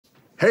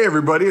Hey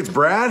everybody, it's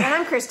Brad. And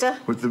I'm Krista.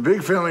 With the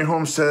Big Family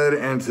Homestead,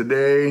 and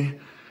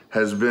today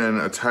has been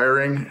a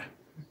tiring,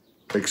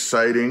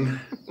 exciting,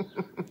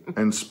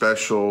 and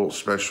special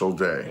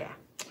day. Yeah.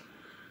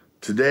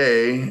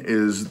 Today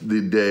is the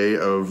day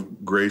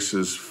of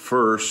Grace's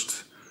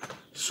first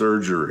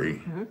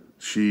surgery.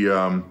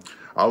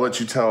 I'll let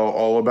you tell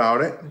all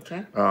about it.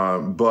 Okay.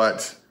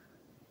 But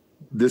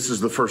this is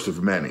the first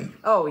of many.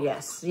 Oh,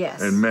 yes.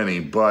 And many,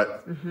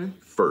 but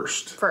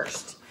first.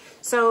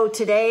 So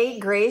today,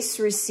 Grace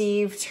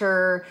received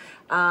her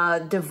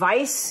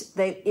device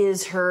that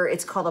is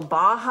it's called a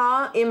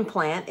BFH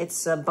implant.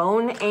 It's a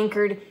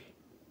bone-anchored...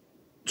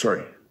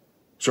 Sorry.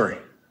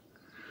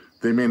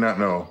 They may not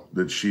know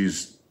that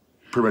she's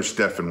pretty much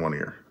deaf in one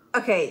ear.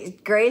 Okay,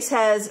 Grace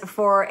has,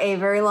 for a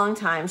very long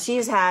time,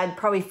 she's had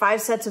probably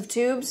 5 sets of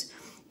tubes,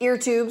 ear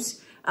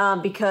tubes,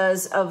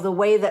 because of the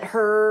way that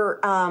her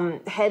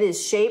head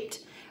is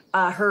shaped.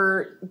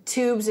 Her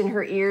tubes in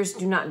her ears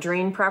do not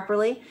drain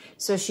properly.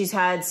 So she's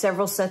had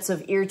several sets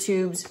of ear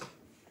tubes.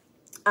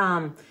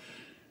 And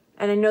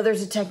I know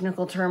there's a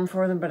technical term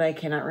for them, but I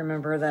cannot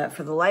remember that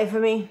for the life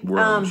of me.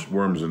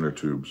 Worms in their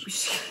tubes.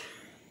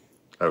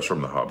 That was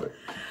from The Hobbit.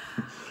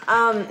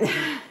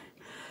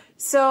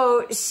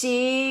 So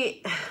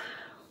she...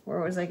 Where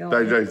was I going?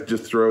 Did I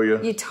just throw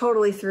you? You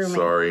totally threw me.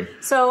 Sorry.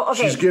 So,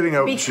 okay. She's getting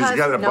a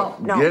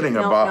BFH.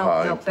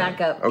 No,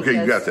 back up.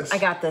 Okay, you got this. I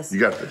got this. You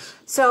got this.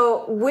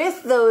 So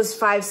with those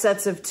 5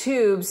 sets of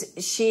tubes,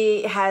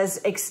 she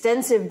has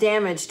extensive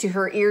damage to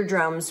her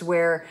eardrums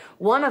where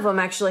one of them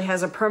actually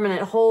has a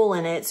permanent hole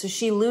in it. So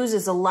she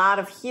loses a lot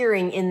of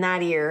hearing in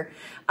that ear.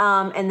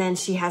 And then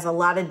she has a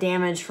lot of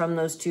damage from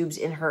those tubes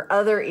in her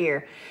other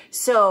ear.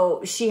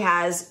 So she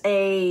has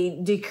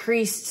a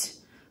decreased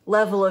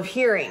level of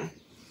hearing.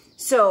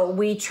 So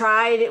we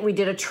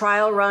did a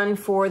trial run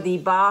for the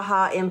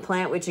BFH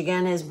implant, which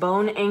again is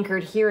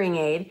bone-anchored hearing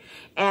aid.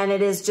 And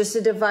it is just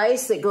a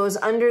device that goes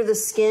under the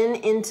skin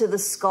into the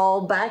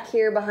skull back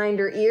here behind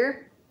her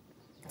ear.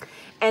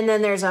 And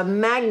then there's a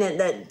magnet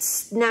that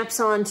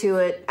snaps onto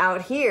it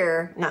out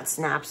here. Not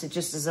snaps, it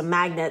just is a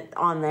magnet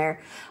on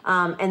there.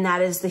 And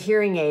that is the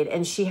hearing aid.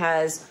 And she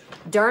has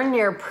darn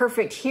near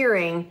perfect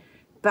hearing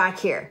back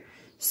here.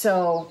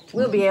 So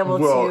we'll be able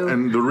to... Well,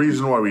 and the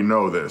reason why we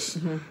know this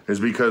is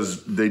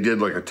because they did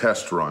like a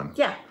test run.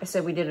 Yeah, I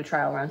said we did a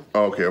trial run.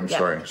 Oh, okay, I'm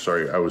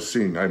sorry. I'm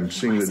seeing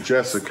that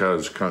Jessica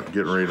is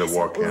getting ready to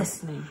walk in.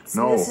 Listening.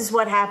 No. This is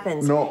what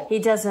happens. No. He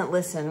doesn't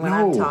listen when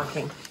I'm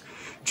talking.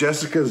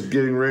 Jessica's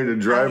getting ready to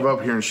drive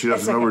up here and she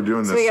doesn't know we're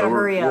doing this. So we gotta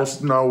hurry up.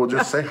 We'll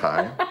just say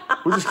hi.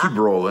 We'll just keep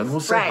rolling.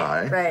 We'll say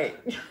hi. Right.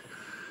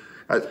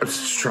 I'm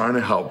just trying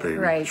to help, baby.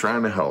 Right.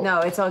 Trying to help. No,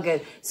 it's all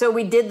good. So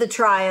we did the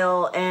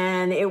trial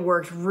and it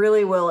worked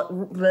really well,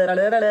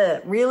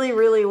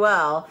 really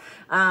well,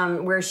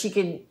 where she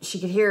could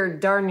hear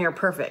darn near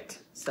perfect.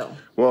 So.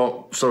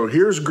 Well, so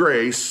here's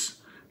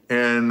Grace,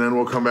 and then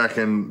we'll come back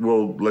and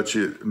we'll let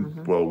you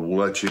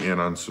in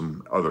on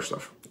some other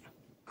stuff.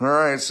 All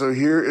right, so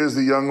here is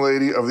the young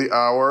lady of the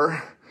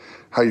hour.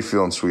 How you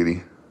feeling,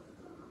 sweetie?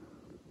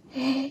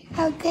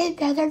 I'll get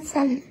better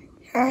from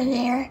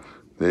earlier.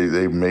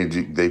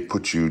 They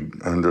put you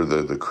under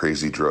the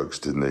crazy drugs,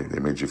 didn't they? They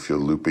made you feel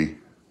loopy.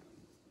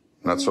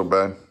 Not so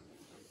bad?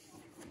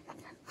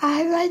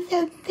 I was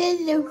a bit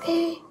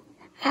loopy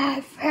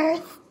at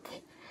first.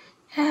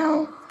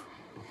 Now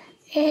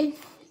it's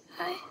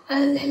a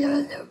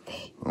little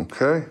loopy.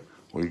 Okay.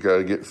 Well, you got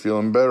to get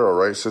feeling better, all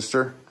right,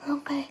 sister?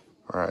 Okay.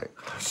 All right.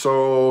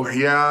 So,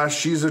 yeah,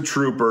 she's a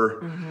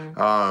trooper.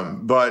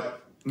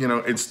 But, you know,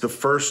 it's the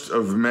first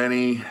of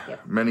many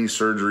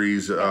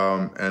surgeries.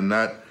 And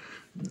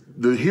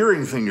the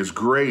hearing thing is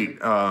great,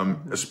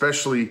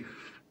 especially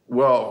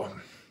with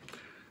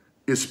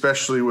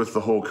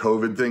the whole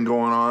COVID thing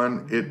going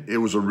on. It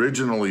was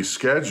originally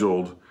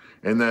scheduled,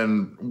 and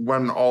then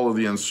when all of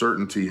the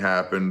uncertainty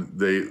happened,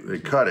 they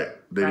cut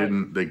it.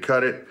 They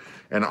cut it,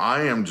 and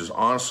I am just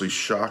honestly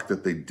shocked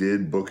that they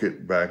did book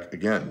it back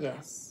again.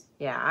 Yes,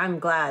 yeah, I'm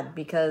glad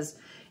because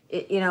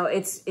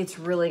it's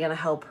really going to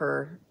help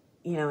her,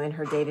 in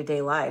her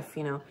day-to-day life.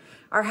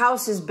 Our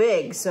house is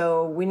big,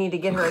 so we need to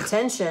get her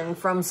attention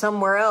from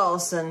somewhere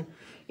else, and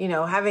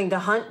having to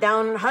hunt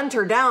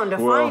her down to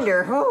find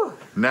her. Whew.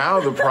 Now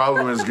the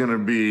problem is going to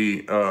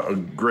be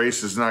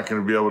Grace is not going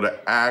to be able to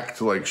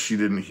act like she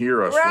didn't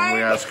hear us when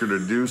we ask her to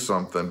do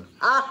something.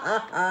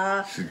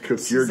 She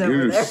cook your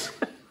goose.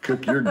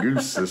 Cook your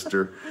goose,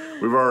 sister.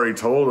 We've already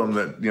told them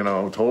that,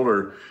 told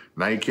her,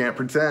 now you can't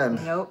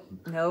pretend. Nope,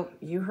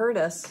 you heard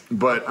us.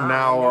 But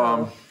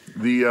now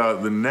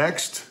the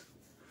next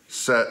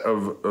set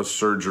of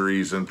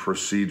surgeries and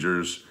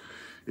procedures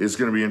is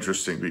going to be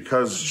interesting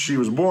because she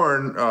was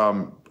born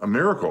a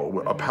miracle,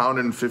 1 pound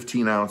and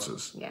 15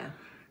 ounces. Yeah.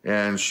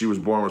 And she was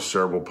born with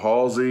cerebral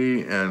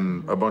palsy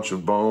and a bunch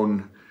of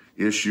bone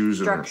issues.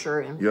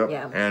 Structure.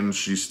 And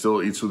she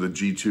still eats with a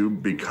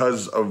G-tube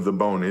because of the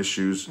bone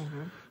issues.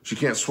 She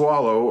can't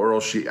swallow or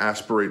else she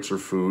aspirates her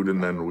food,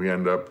 and then we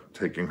end up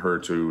taking her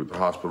to the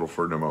hospital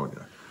for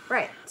pneumonia.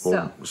 Right.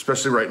 Well,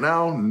 especially right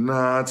now,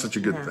 not such a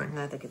good thing.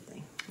 Not a good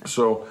thing.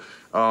 So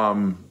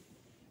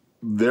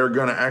they're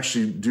going to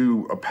actually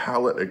do a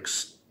palate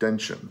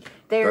extension.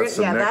 That's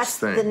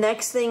the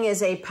next thing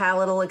is a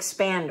palatal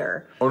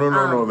expander. Oh,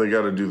 no. They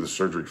got to do the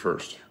surgery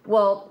first.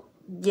 Well,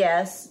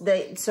 yes.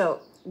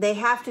 They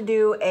have to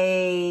do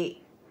a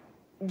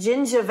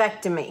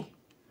gingivectomy.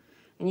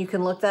 And you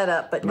can look that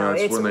up, but no,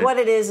 it's what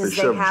it is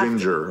they have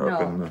ginger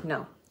up in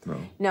the...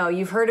 No,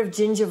 you've heard of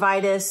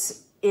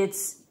gingivitis.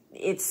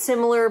 It's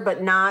similar,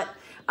 but not.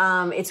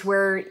 It's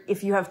where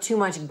if you have too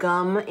much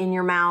gum in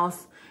your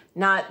mouth,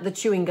 not the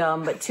chewing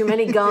gum, but too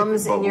many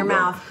gums in your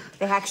mouth,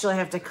 they actually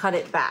have to cut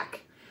it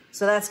back.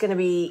 So that's going to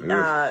be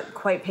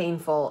quite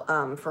painful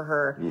for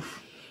her.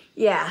 Oof.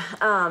 Yeah.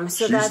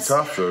 So she's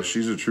tough, though.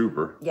 She's a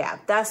trooper. Yeah,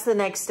 that's the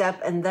next step.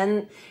 And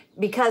then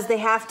because they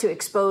have to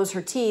expose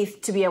her teeth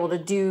to be able to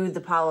do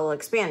the palatal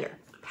expander.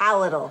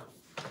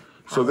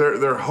 So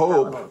their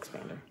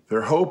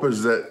hope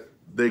is that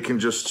they can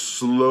just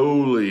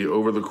slowly,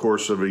 over the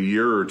course of a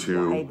year or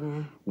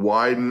two,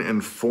 widen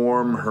and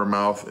form her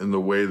mouth in the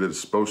way that it's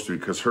supposed to,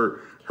 because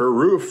her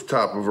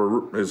rooftop of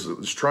her is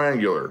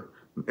triangular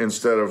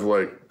instead of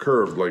like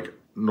curved like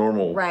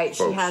normal. Right.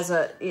 Folks. She has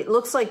it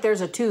looks like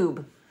there's a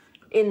tube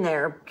in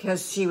there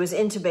because she was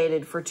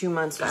intubated for 2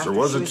 months after she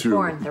was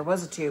born. There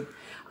was a tube.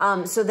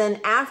 So then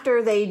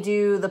after they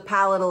do the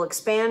palatal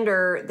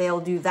expander, they'll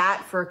do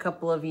that for a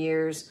couple of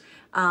years.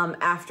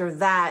 After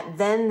that,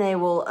 then they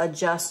will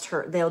adjust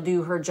her. They'll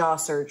do her jaw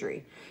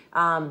surgery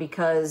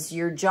because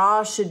your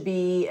jaw should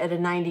be at a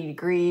 90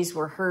 degrees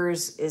where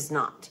hers is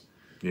not.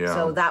 Yeah.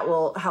 So that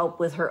will help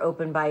with her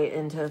open bite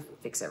and to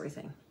fix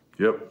everything.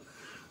 Yep.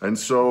 And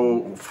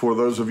so for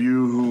those of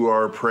you who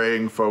are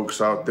praying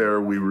folks out there,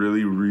 we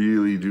really,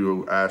 really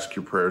do ask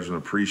your prayers and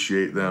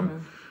appreciate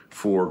them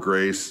for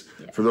Grace.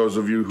 Yeah. For those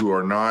of you who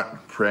are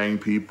not praying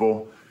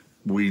people,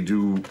 we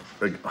do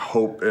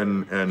hope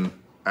and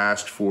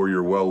ask for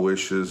your well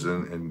wishes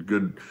and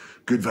good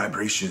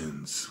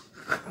vibrations.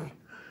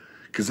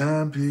 Cause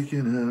I'm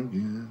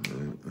picking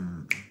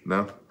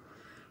up.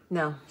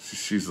 No.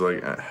 She's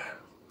like,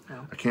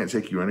 no. I can't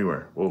take you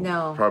anywhere. Well,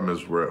 the problem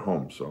is we're at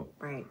home, so.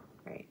 Right.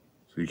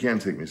 So you can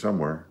take me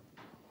somewhere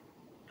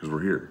because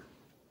we're here.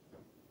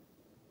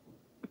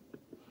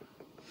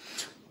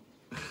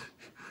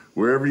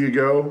 Wherever you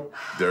go,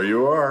 there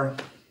you are.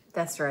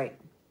 That's right.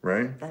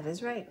 Right? That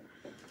is right.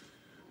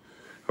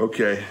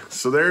 Okay,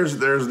 so there's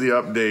the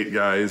update,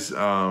 guys.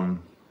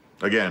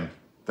 Again,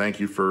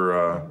 thank you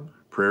for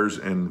prayers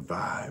and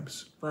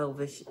vibes. Well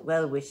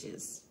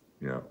wishes.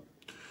 Yeah.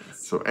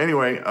 Yes. So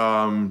anyway,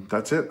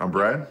 that's it. I'm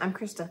Brad. I'm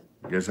Krista.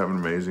 You guys have an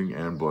amazing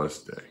and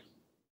blessed day.